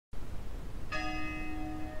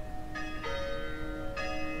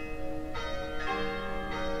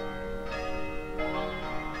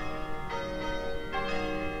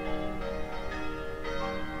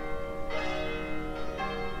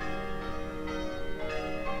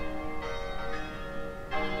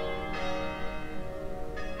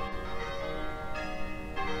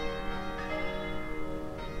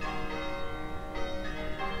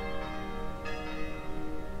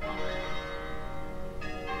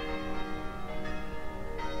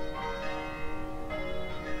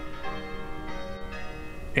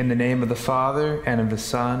In the name of the Father, and of the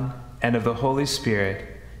Son, and of the Holy Spirit.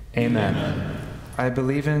 Amen. I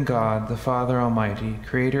believe in God, the Father Almighty,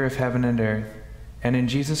 creator of heaven and earth, and in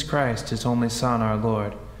Jesus Christ, his only Son, our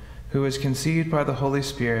Lord, who was conceived by the Holy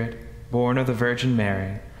Spirit, born of the Virgin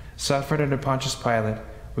Mary, suffered under Pontius Pilate,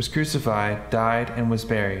 was crucified, died, and was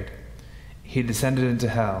buried. He descended into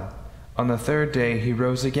hell. On the third day he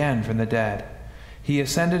rose again from the dead. He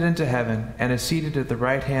ascended into heaven, and is seated at the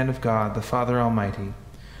right hand of God, the Father Almighty.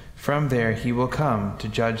 From there he will come to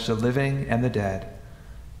judge the living and the dead.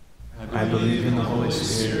 I believe in the Holy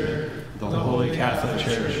Spirit, the Holy Catholic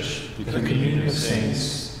Church, the communion of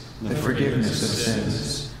saints, the forgiveness of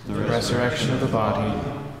sins, the resurrection of the body,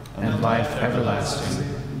 and life everlasting.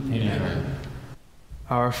 Amen.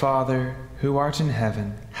 Our Father, who art in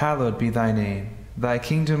heaven, hallowed be thy name. Thy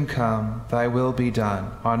kingdom come, thy will be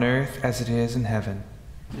done, on earth as it is in heaven.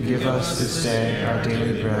 Give us this day our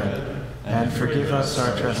daily bread, and forgive us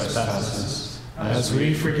our trespasses, as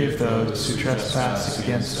we forgive those who trespass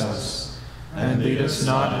against us. And lead us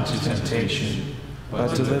not into temptation,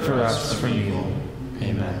 but deliver us from evil.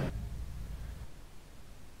 Amen.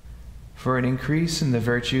 For an increase in the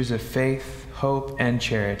virtues of faith, hope, and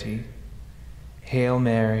charity. Hail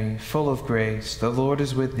Mary, full of grace, the Lord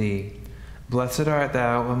is with thee. Blessed art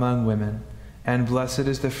thou among women, and blessed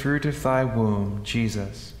is the fruit of thy womb,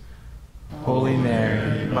 Jesus. Holy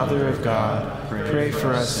Mary, Mother of God, pray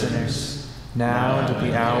for us sinners, now and at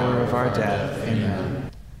the hour of our death.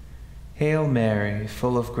 Amen. Hail Mary,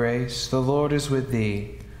 full of grace, the Lord is with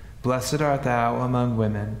thee. Blessed art thou among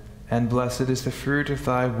women, and blessed is the fruit of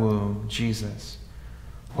thy womb, Jesus.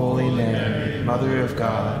 Holy Mary, Mother of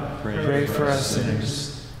God, pray for us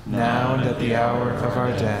sinners, now and at the hour of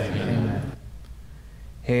our death. Amen.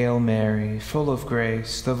 Hail Mary, full of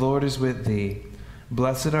grace, the Lord is with thee.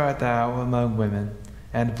 Blessed art thou among women,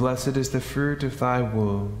 and blessed is the fruit of thy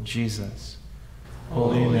womb, Jesus.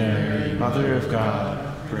 Holy Mary, Mother of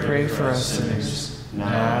God, pray for us sinners,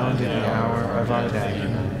 now and at the hour of our death.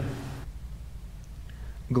 Amen.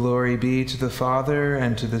 Glory be to the Father,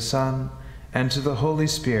 and to the Son, and to the Holy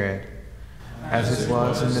Spirit, as it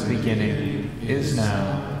was in the beginning, is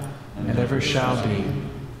now, and ever shall be,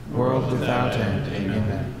 world without end.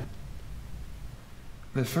 Amen.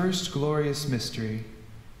 The first glorious mystery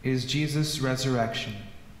is Jesus' resurrection.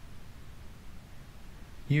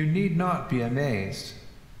 You need not be amazed.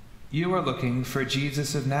 You are looking for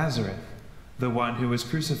Jesus of Nazareth, the one who was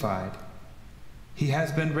crucified. He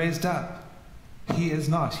has been raised up. He is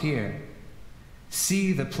not here.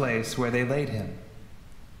 See the place where they laid him.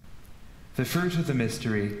 The fruit of the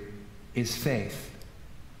mystery is faith.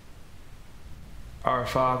 Our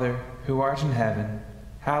Father, who art in heaven,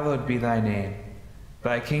 hallowed be thy name.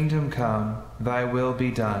 Thy kingdom come, thy will be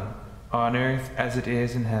done, on earth as it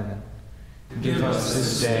is in heaven. Give us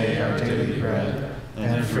this day our daily bread,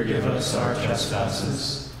 and forgive us our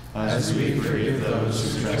trespasses, as we forgive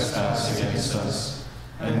those who trespass against us.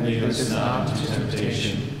 And lead us not into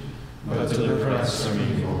temptation, but deliver us from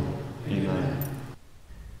evil. Amen.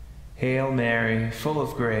 Hail Mary, full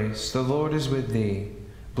of grace, the Lord is with thee.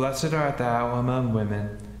 Blessed art thou among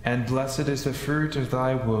women, and blessed is the fruit of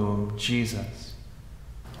thy womb, Jesus.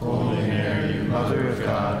 Holy Mary, Mother of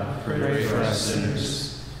God, pray for us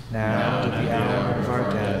sinners, now and at the hour of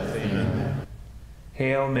our death. Amen.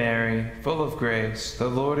 Hail Mary, full of grace, the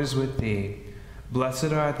Lord is with thee.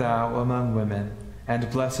 Blessed art thou among women, and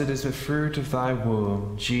blessed is the fruit of thy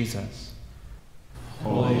womb, Jesus.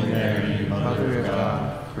 Holy Mary, Mother of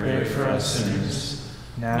God, pray for us sinners,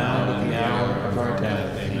 now and at the hour of our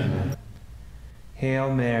death. Amen.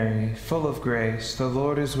 Hail Mary, full of grace, the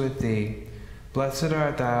Lord is with thee. Blessed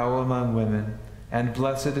art thou among women, and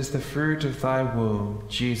blessed is the fruit of thy womb,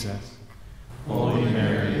 Jesus. Holy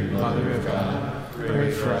Mary, Mother of God,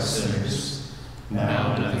 pray for us sinners,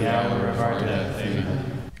 now and at the hour of our death.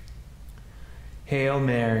 Amen. Hail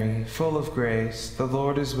Mary, full of grace, the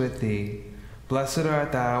Lord is with thee. Blessed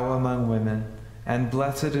art thou among women, and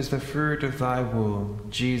blessed is the fruit of thy womb,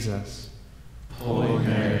 Jesus. Holy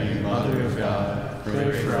Mary, Mother of God,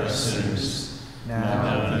 pray for us sinners,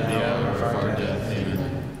 now and at the hour of our death.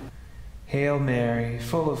 Amen. Hail Mary,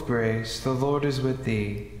 full of grace, the Lord is with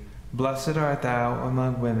thee. Blessed art thou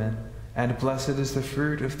among women, and blessed is the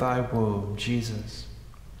fruit of thy womb, Jesus.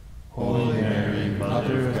 Holy Mary,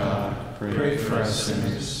 Mother of God, pray for us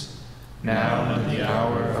sinners, now and at the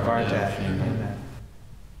hour of our death. Amen.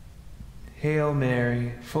 Hail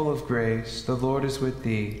Mary, full of grace, the Lord is with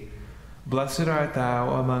thee. Blessed art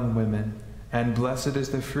thou among women, and blessed is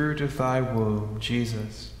the fruit of thy womb,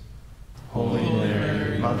 Jesus. Holy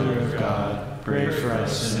Mary, Mother of God, pray for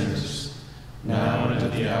us sinners, now and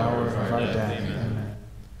at the hour of our death. Amen.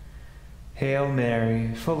 Hail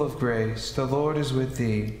Mary, full of grace, the Lord is with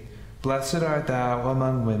thee. Blessed art thou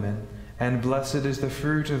among women, and blessed is the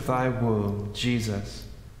fruit of thy womb, Jesus.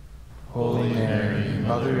 Holy Mary,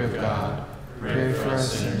 Mother of God, pray for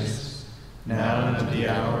us sinners, now and at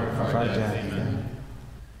the hour of our death. Amen.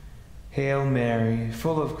 Hail Mary,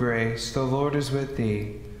 full of grace, the Lord is with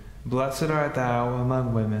thee. Blessed art thou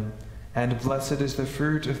among women, and blessed is the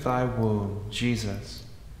fruit of thy womb, Jesus.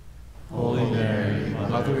 Holy Mary,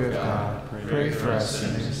 Mother of God, pray for us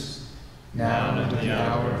sinners, now and at the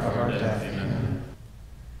hour of our death. Amen.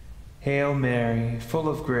 Hail Mary, full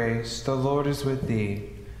of grace, the Lord is with thee.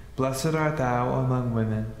 Blessed art thou among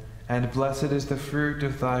women, and blessed is the fruit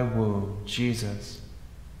of thy womb, Jesus.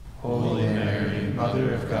 Holy Mary,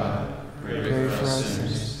 Mother of God, pray for us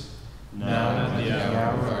sinners, now and at the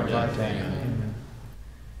hour of our death. Amen.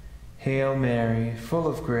 Hail Mary, full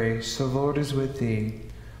of grace, the Lord is with thee.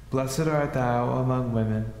 Blessed art thou among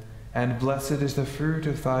women, and blessed is the fruit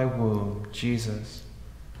of thy womb, Jesus.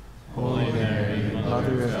 Holy Mary,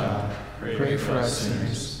 Mother of God, pray for us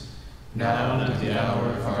sinners, now and at the hour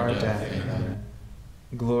of our death. Amen.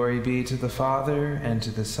 Glory be to the Father, and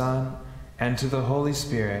to the Son, and to the Holy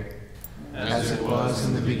Spirit, as it was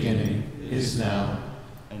in the beginning, is now,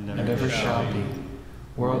 and ever shall be,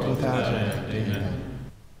 world without end. Amen.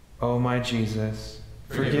 O my Jesus,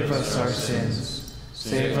 forgive us our sins,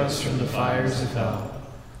 save us from the fires of hell,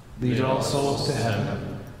 lead all souls to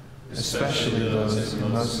heaven, especially those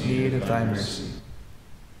in most need of thy mercy.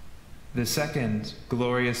 The second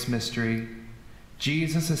glorious mystery,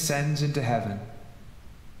 Jesus ascends into heaven.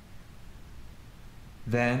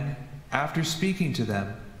 Then, after speaking to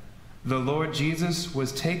them, the Lord Jesus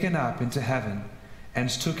was taken up into heaven and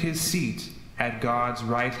took his seat at God's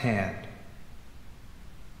right hand.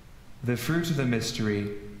 The fruit of the mystery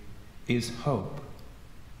is hope.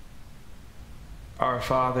 Our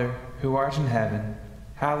Father, who art in heaven,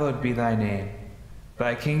 hallowed be thy name.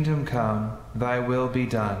 Thy kingdom come, thy will be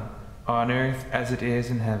done, on earth as it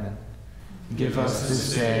is in heaven. Give us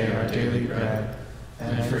this day our daily bread,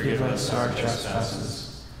 and forgive us our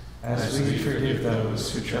trespasses, as we forgive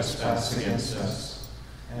those who trespass against us.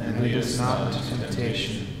 And lead us not into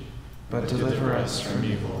temptation, but deliver us from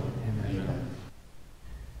evil. Amen.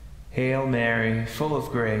 Hail Mary, full of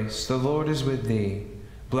grace, the Lord is with thee.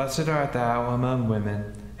 Blessed art thou among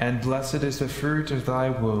women, and blessed is the fruit of thy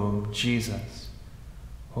womb, Jesus.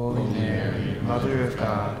 Holy Mary, Mother of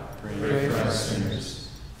God, pray for us sinners,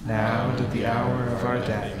 now and at the hour of our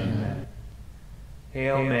death. Amen.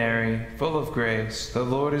 Hail Mary, full of grace, the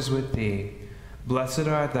Lord is with thee. Blessed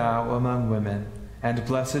art thou among women, and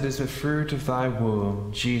blessed is the fruit of thy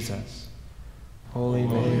womb, Jesus. Holy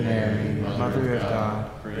Mary, Mother of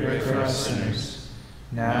God, pray for us sinners,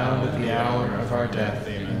 now and at the hour of our death.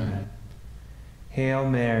 Amen. Hail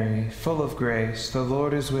Mary, full of grace, the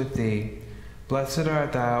Lord is with thee. Blessed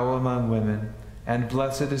art thou among women, and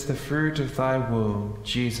blessed is the fruit of thy womb,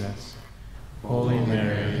 Jesus. Holy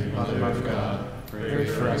Mary, Mother of God, pray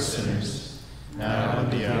for us sinners, now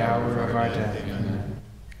and at the hour of our death. Amen.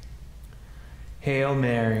 Hail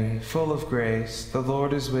Mary, full of grace, the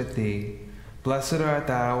Lord is with thee. Blessed art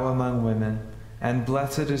thou among women, and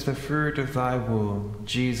blessed is the fruit of thy womb,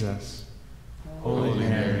 Jesus. Holy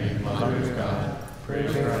Mary, Mother of God, pray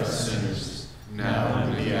for us sinners, now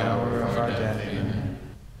and at the hour of our death. Amen.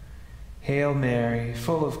 Hail Mary,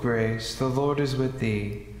 full of grace, the Lord is with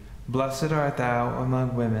thee. Blessed art thou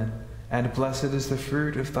among women, and blessed is the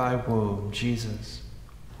fruit of thy womb, Jesus.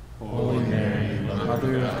 Holy Mary,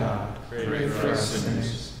 Mother of God, pray for us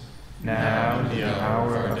sinners, now and at the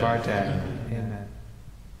hour of our death. Amen.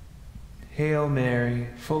 Hail Mary,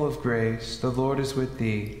 full of grace, the Lord is with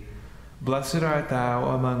thee. Blessed art thou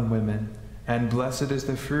among women, and blessed is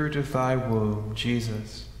the fruit of thy womb,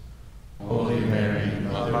 Jesus. Holy Mary,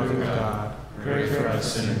 Mother of God, pray for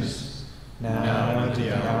us sinners, now and at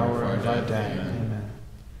the hour of our death. Amen.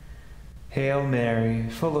 Hail Mary,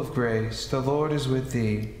 full of grace, the Lord is with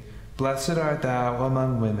thee. Blessed art thou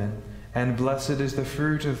among women, and blessed is the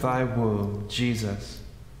fruit of thy womb, Jesus.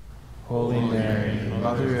 Holy Mary,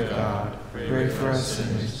 Mother of God, pray for us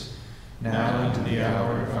sinners, now and at the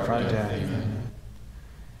hour of our death. Amen.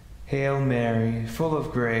 Hail Mary, full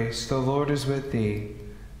of grace, the Lord is with thee.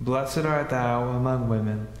 Blessed art thou among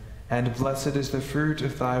women, and blessed is the fruit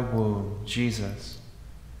of thy womb, Jesus.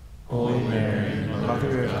 Holy Mary,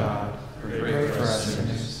 Mother of God, pray for us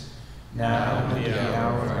sinners, now and at the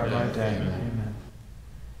hour of our death. Amen.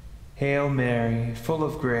 Hail Mary, full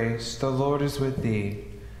of grace, the Lord is with thee.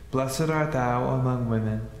 Blessed art thou among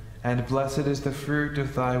women, and blessed is the fruit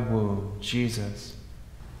of thy womb, Jesus.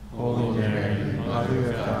 Holy Mary, Mother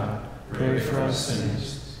of God, pray for us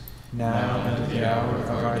sinners, now and at the hour of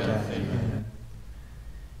our death. Amen.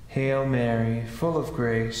 Hail Mary, full of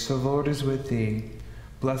grace, the Lord is with thee.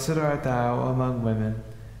 Blessed art thou among women,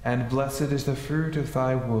 and blessed is the fruit of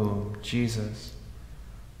thy womb, Jesus.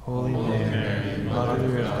 Holy Mary,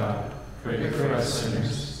 Mother of God, pray for us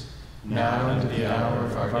sinners, now and at the hour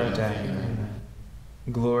of our death. Amen.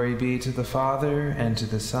 Glory be to the Father, and to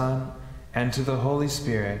the Son, and to the Holy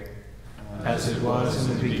Spirit, as it was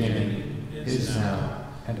in the beginning, is now,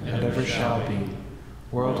 and ever shall be,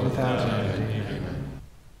 world without end. Amen.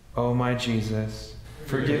 O my Jesus,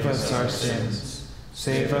 forgive us our sins,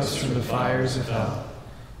 save us from the fires of hell,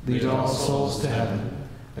 lead all souls to heaven,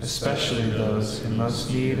 especially those in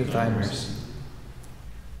most need of thy mercy.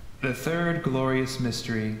 The third glorious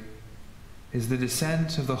mystery is the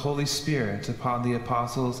descent of the Holy Spirit upon the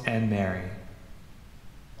apostles and Mary.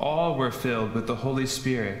 All were filled with the Holy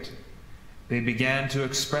Spirit. They began to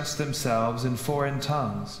express themselves in foreign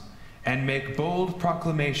tongues and make bold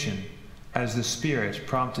proclamation as the Spirit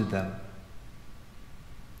prompted them.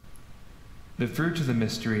 The fruit of the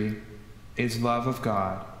mystery is love of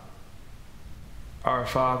God. Our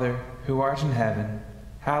Father, who art in heaven,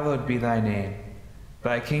 hallowed be thy name.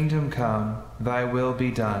 Thy kingdom come, thy will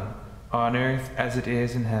be done, on earth as it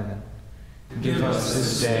is in heaven. Give us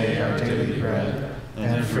this day our daily bread,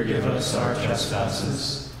 and forgive us our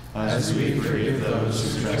trespasses, as we forgive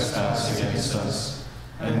those who trespass against us.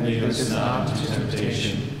 And lead us not into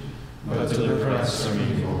temptation, but deliver us from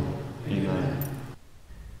evil. Amen.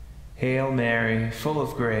 Hail Mary, full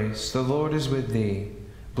of grace, the Lord is with thee.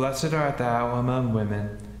 Blessed art thou among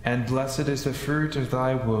women, and blessed is the fruit of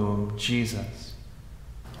thy womb, Jesus.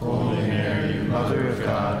 Holy Mary, Mother of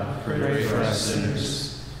God, pray for us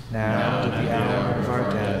sinners, now and at the hour of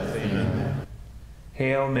our death. Amen.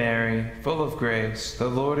 Hail Mary, full of grace, the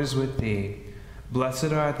Lord is with thee.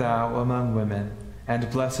 Blessed art thou among women, and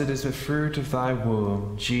blessed is the fruit of thy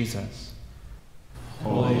womb, Jesus.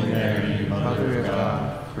 Holy Mary, Mother of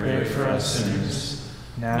God, pray for us sinners,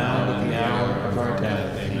 now and at the hour of our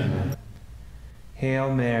death. Amen.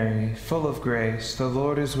 Hail Mary, full of grace, the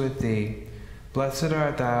Lord is with thee. Blessed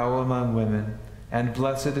art thou among women, and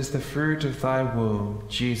blessed is the fruit of thy womb,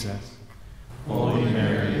 Jesus. Holy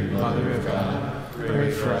Mary, Mother of God,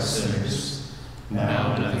 pray for us sinners,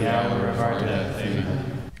 now and at the hour of our death.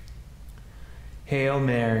 Amen. Hail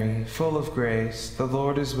Mary, full of grace, the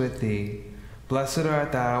Lord is with thee. Blessed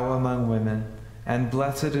art thou among women, and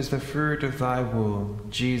blessed is the fruit of thy womb,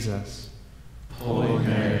 Jesus. Holy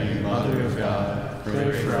Mary, Mother of God,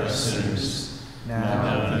 pray for us sinners,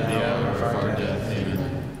 now and at the hour of our death.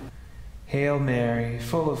 Amen. Hail Mary,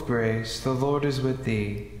 full of grace, the Lord is with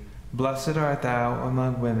thee. Blessed art thou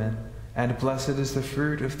among women, and blessed is the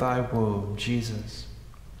fruit of thy womb, Jesus.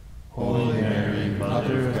 Holy Mary,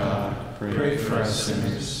 Mother of God, pray for us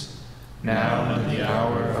sinners, now and at the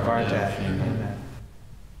hour of our death. Amen.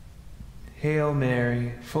 Hail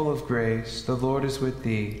Mary, full of grace, the Lord is with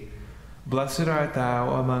thee. Blessed art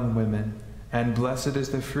thou among women, and blessed is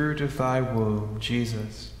the fruit of thy womb,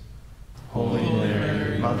 Jesus. Holy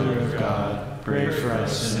Mary, Mother of God, pray for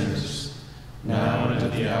us sinners, now and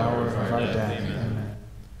at the hour of our death. Amen.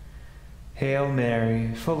 Hail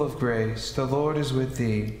Mary, full of grace, the Lord is with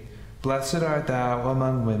thee. Blessed art thou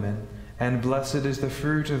among women, and blessed is the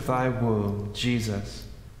fruit of thy womb, Jesus.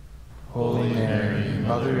 Holy Mary,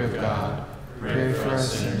 Mother of God, pray for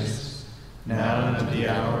us sinners, now and at the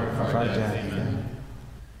hour of our death. Amen.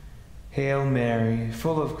 Hail Mary,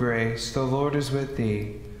 full of grace, the Lord is with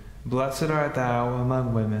thee. Blessed art thou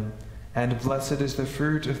among women, and blessed is the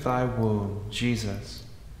fruit of thy womb, Jesus.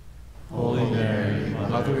 Holy Mary,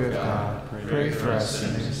 Mother of God, pray for us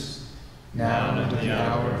sinners, now and at the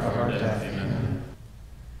hour of our death. Amen.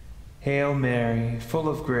 Hail Mary, full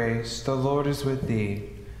of grace, the Lord is with thee.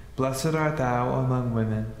 Blessed art thou among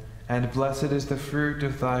women, and blessed is the fruit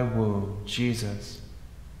of thy womb, Jesus.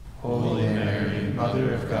 Holy Mary,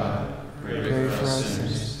 Mother of God, pray for us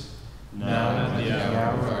sinners, now and at the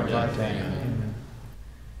hour of our death. Amen.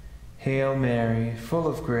 Hail Mary, full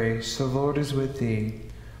of grace, the Lord is with thee.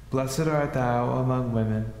 Blessed art thou among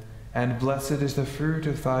women, and blessed is the fruit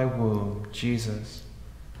of thy womb, Jesus.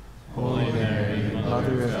 Holy Mary,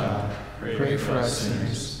 Mother of God, pray for us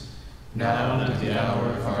sinners, now and at the hour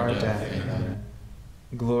of our death. Amen.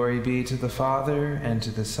 Glory be to the Father, and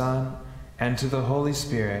to the Son, and to the Holy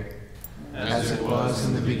Spirit, as it was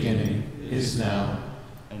in the beginning, is now,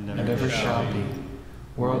 and ever shall be,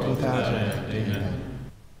 world without end. Amen.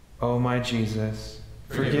 O my Jesus,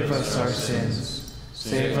 forgive us our sins,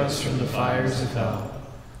 save us from the fires of hell,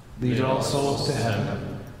 lead all souls to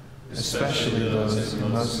heaven, especially those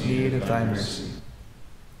in most need of thy mercy.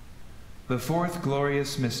 The fourth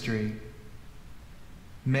glorious mystery.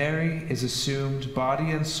 Mary is assumed body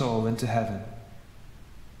and soul into heaven.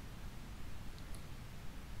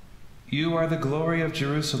 You are the glory of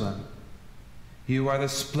Jerusalem. You are the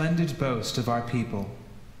splendid boast of our people.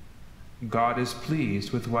 God is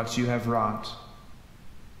pleased with what you have wrought.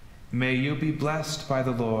 May you be blessed by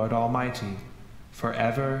the Lord Almighty,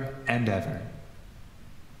 forever and ever.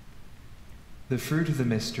 The fruit of the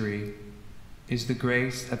mystery is the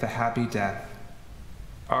grace of a happy death.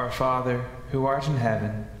 Our Father, who art in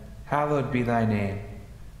heaven, hallowed be thy name.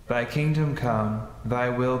 Thy kingdom come, thy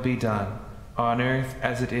will be done, on earth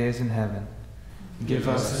as it is in heaven. Give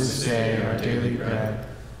us this day our daily bread,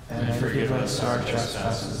 and forgive us our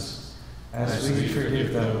trespasses, as we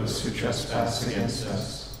forgive those who trespass against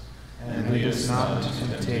us. And lead us not into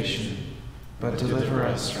temptation, but deliver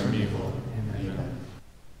us from evil. Amen.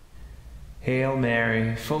 Hail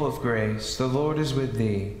Mary, full of grace, the Lord is with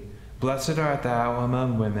thee. Blessed art thou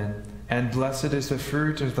among women, and blessed is the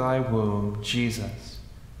fruit of thy womb, Jesus.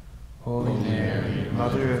 Holy Mary,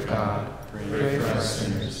 Mother of God, pray for us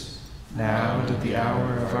sinners, now and at the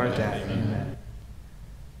hour of our death. Amen.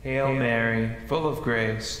 Hail Mary, full of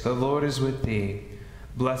grace, the Lord is with thee.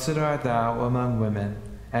 Blessed art thou among women,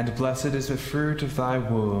 and blessed is the fruit of thy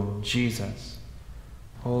womb, Jesus.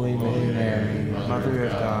 Holy Mary, Mother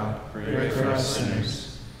of God, pray for us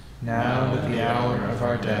sinners, now and at the hour of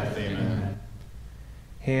our death. Amen.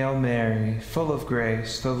 Hail Mary, full of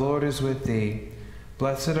grace, the Lord is with thee.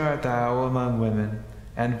 Blessed art thou among women,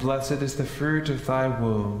 and blessed is the fruit of thy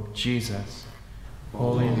womb, Jesus.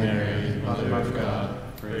 Holy Mary, Mother of God,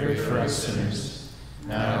 pray for us sinners,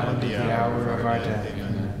 now and at the hour of our death.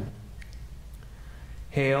 Amen.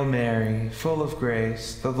 Hail Mary, full of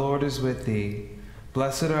grace, the Lord is with thee.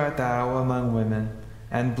 Blessed art thou among women,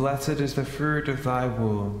 and blessed is the fruit of thy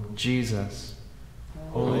womb, Jesus.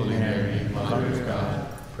 Holy Mary, Mother of God,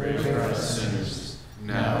 pray for us sinners,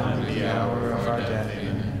 now and at the hour of our death.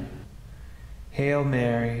 Amen. Hail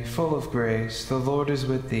Mary, full of grace, the Lord is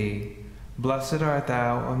with thee. Blessed art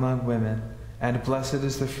thou among women, and blessed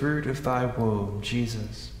is the fruit of thy womb,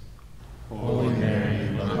 Jesus. Holy Mary,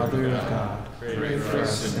 Mother of God, pray for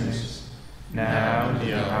us sinners, now and at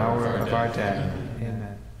the hour of our death.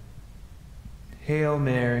 Amen. Hail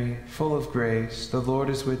Mary, full of grace, the Lord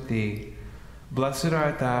is with thee. Blessed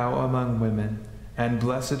art thou among women, and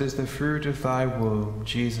blessed is the fruit of thy womb,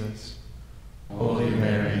 Jesus. Holy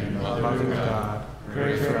Mary, Mother of God,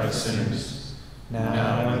 pray for us sinners,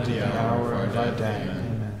 now and at the hour of our death.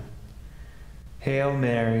 Amen. Hail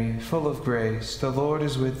Mary, full of grace, the Lord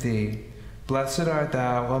is with thee. Blessed art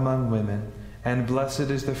thou among women, and blessed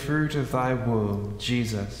is the fruit of thy womb,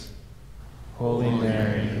 Jesus. Holy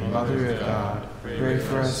Mary, Mother of God, pray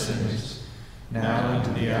for us sinners, now and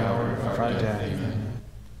at the hour of our death. Amen.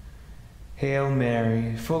 Hail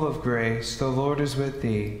Mary, full of grace, the Lord is with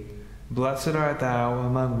thee. Blessed art thou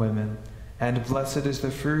among women, and blessed is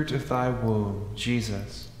the fruit of thy womb,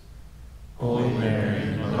 Jesus. Holy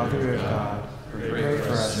Mary, Mother of God, pray for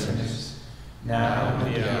us sinners, now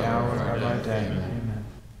and at the hour of our death. Amen.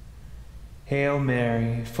 Hail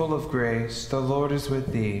Mary, full of grace, the Lord is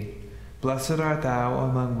with thee. Blessed art thou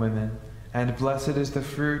among women, and blessed is the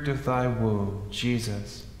fruit of thy womb,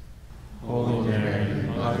 Jesus. Holy Mary,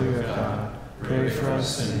 Mother of God, pray for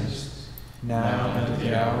us sinners, now and at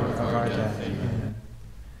the hour of our death. Amen.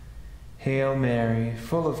 Hail Mary,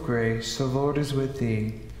 full of grace, the Lord is with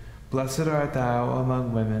thee. Blessed art thou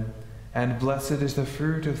among women, and blessed is the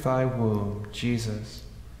fruit of thy womb, Jesus.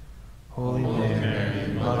 Holy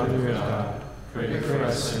Mary, Mother of God, pray for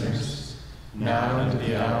us sinners, now and at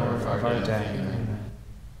the hour of our death. Amen.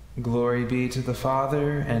 Glory be to the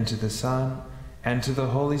Father, and to the Son, and to the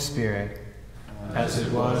Holy Spirit, as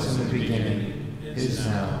it was in the beginning, is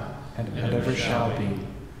now, and ever shall be,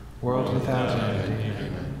 world without end.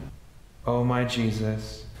 Amen. O my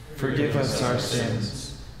Jesus, forgive us our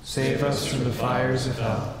sins, save us from the fires of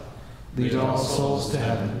hell, lead all souls to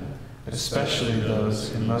heaven, especially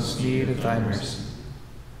those in most need of thy mercy.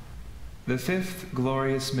 The fifth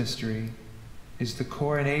glorious mystery is the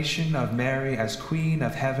coronation of Mary as Queen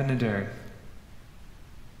of heaven and earth.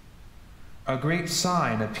 A great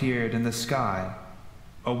sign appeared in the sky,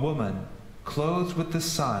 a woman clothed with the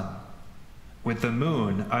sun, with the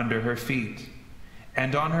moon under her feet,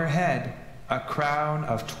 and on her head a crown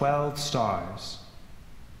of 12 stars.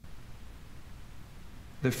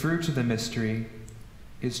 The fruit of the mystery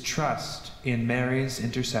is trust in Mary's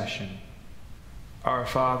intercession. Our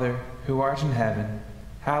Father, who art in heaven,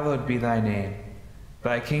 hallowed be thy name.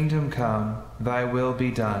 Thy kingdom come, thy will be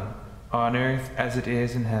done, on earth as it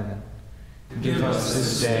is in heaven. Give us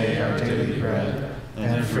this day our daily bread,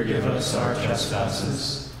 and forgive us our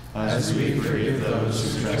trespasses, as we forgive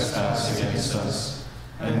those who trespass against us.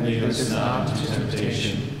 And lead us not into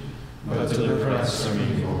temptation, but deliver us from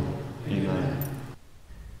evil. Amen.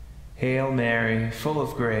 Hail Mary, full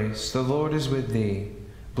of grace, the Lord is with thee.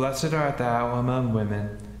 Blessed art thou among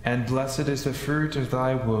women, and blessed is the fruit of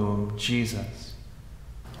thy womb, Jesus.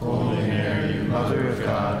 Holy Mary, Mother of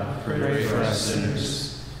God, pray for us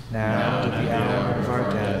sinners, now and at the hour of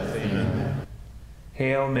our death. Amen.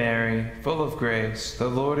 Hail Mary, full of grace, the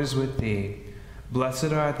Lord is with thee.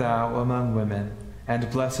 Blessed art thou among women, and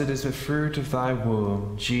blessed is the fruit of thy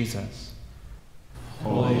womb, Jesus.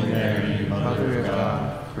 Holy Mary, Mother of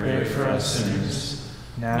God, pray for us sinners,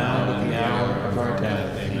 now and at the hour of our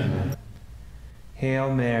death. Amen.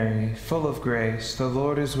 Hail Mary, full of grace, the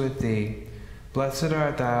Lord is with thee. Blessed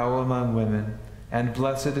art thou among women, and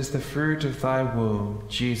blessed is the fruit of thy womb,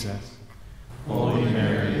 Jesus. Holy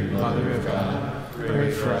Mary, Mother of God,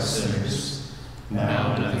 pray for us sinners,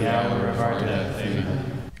 now and at the hour of our death.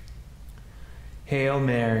 Amen. Hail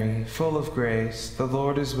Mary, full of grace, the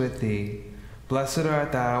Lord is with thee. Blessed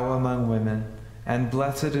art thou among women, and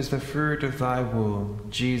blessed is the fruit of thy womb,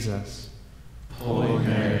 Jesus. Holy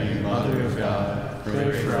Mary, Mother of God,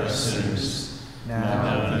 pray for us sinners,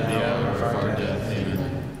 now and at the hour of our death.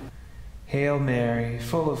 Amen. Hail Mary,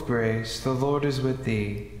 full of grace, the Lord is with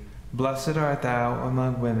thee. Blessed art thou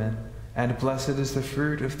among women, and blessed is the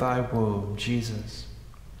fruit of thy womb, Jesus.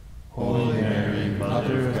 Holy Mary,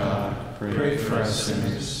 Mother of God, pray for us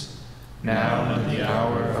sinners, now and at the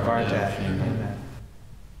hour of our death. Amen.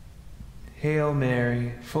 Hail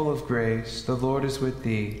Mary, full of grace, the Lord is with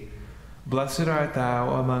thee. Blessed art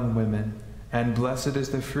thou among women, and blessed is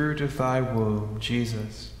the fruit of thy womb,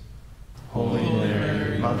 Jesus. Holy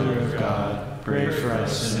Mary, Mother of God, pray for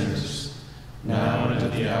us sinners, now and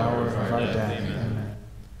at the hour of our death. Amen.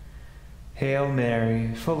 Hail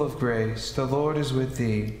Mary, full of grace, the Lord is with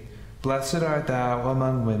thee. Blessed art thou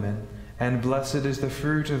among women, and blessed is the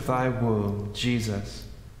fruit of thy womb, Jesus.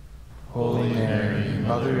 Holy Mary,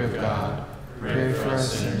 Mother of God, pray for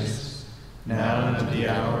us sinners, now and at the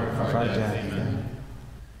hour of our death. Amen.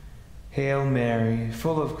 Hail Mary,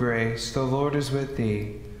 full of grace, the Lord is with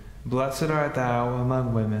thee. Blessed art thou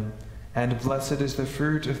among women, and blessed is the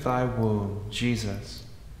fruit of thy womb, Jesus.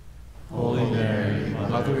 Holy Mary,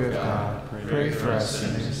 Mother of God, pray for us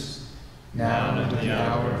sinners, now and at the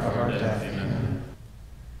hour of our death. Amen.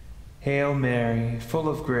 Hail Mary, full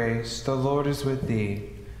of grace, the Lord is with thee.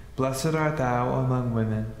 Blessed art thou among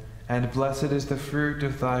women, and blessed is the fruit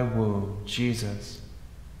of thy womb, Jesus.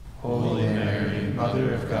 Holy Mary,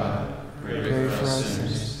 Mother of God, pray for us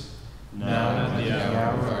sinners, now and at the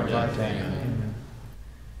hour of our death. Amen.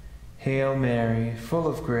 Hail Mary, full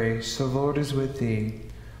of grace, the Lord is with thee.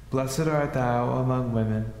 Blessed art thou among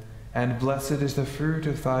women, and blessed is the fruit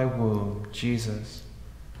of thy womb, Jesus.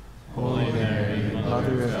 Holy Mary,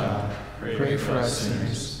 Mother of God, pray for us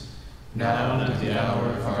sinners, now and at the hour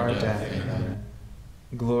of our death. Amen.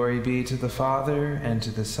 Glory be to the Father, and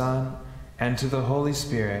to the Son, and to the Holy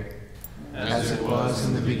Spirit, as it was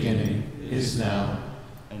in the beginning, is now,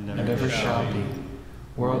 and ever shall be,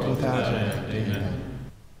 world without end. Amen.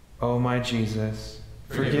 O my Jesus,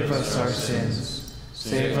 forgive us our sins,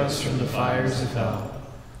 save us from the fires of hell,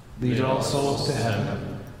 lead all souls to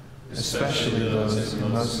heaven, especially those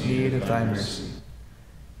in most need of thy mercy.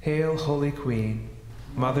 Hail, Holy Queen,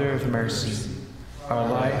 Mother of mercy, our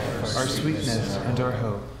life, our sweetness, and our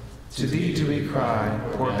hope. To thee do we cry,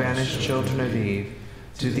 poor banished children of Eve.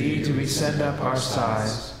 To thee do we send up our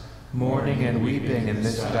sighs, mourning and weeping in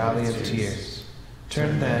this valley of tears.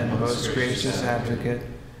 Turn then, most gracious Advocate,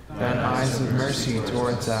 thine eyes of mercy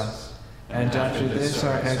towards us, and after this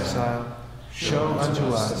our exile, show unto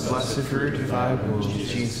us blessed fruit of thy womb,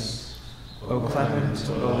 Jesus. O clement,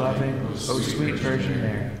 O loving, O sweet Virgin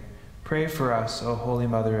Mary, pray for us, O Holy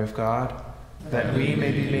Mother of God, that we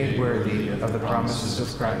may be made worthy of the promises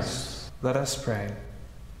of Christ. Let us pray.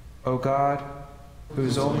 O God,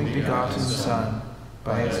 whose only begotten Son,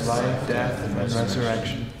 by his life, death, and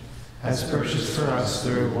resurrection, has purchased for us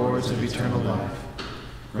the rewards of eternal life,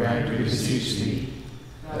 grant, we beseech thee,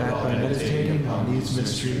 that by meditating on these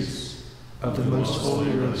mysteries of the most holy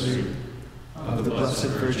Rosary of the Blessed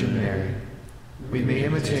Virgin Mary, we may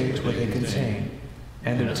imitate what they contain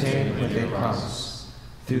and obtain what they promise,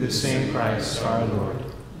 through the same Christ our Lord.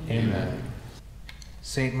 Amen.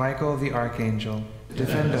 Saint Michael the Archangel,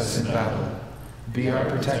 defend us in battle. Be our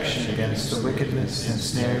protection against the wickedness and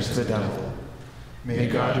snares of the devil. May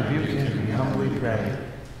God rebuke him, we humbly pray.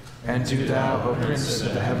 And do thou, O Prince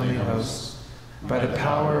of the heavenly hosts, by the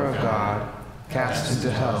power of God, cast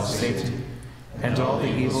into hell Satan and all the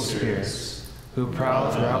evil spirits who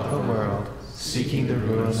prowl throughout the world, seeking the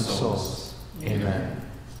ruin of souls. Amen.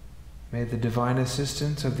 May the divine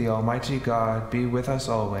assistance of the Almighty God be with us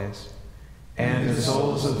always, and the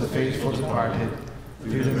souls of the faithful departed,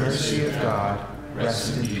 through the mercy of God,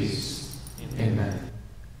 rest in peace. Amen.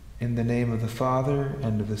 In the name of the Father,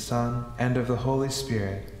 and of the Son, and of the Holy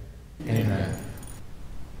Spirit. Amen.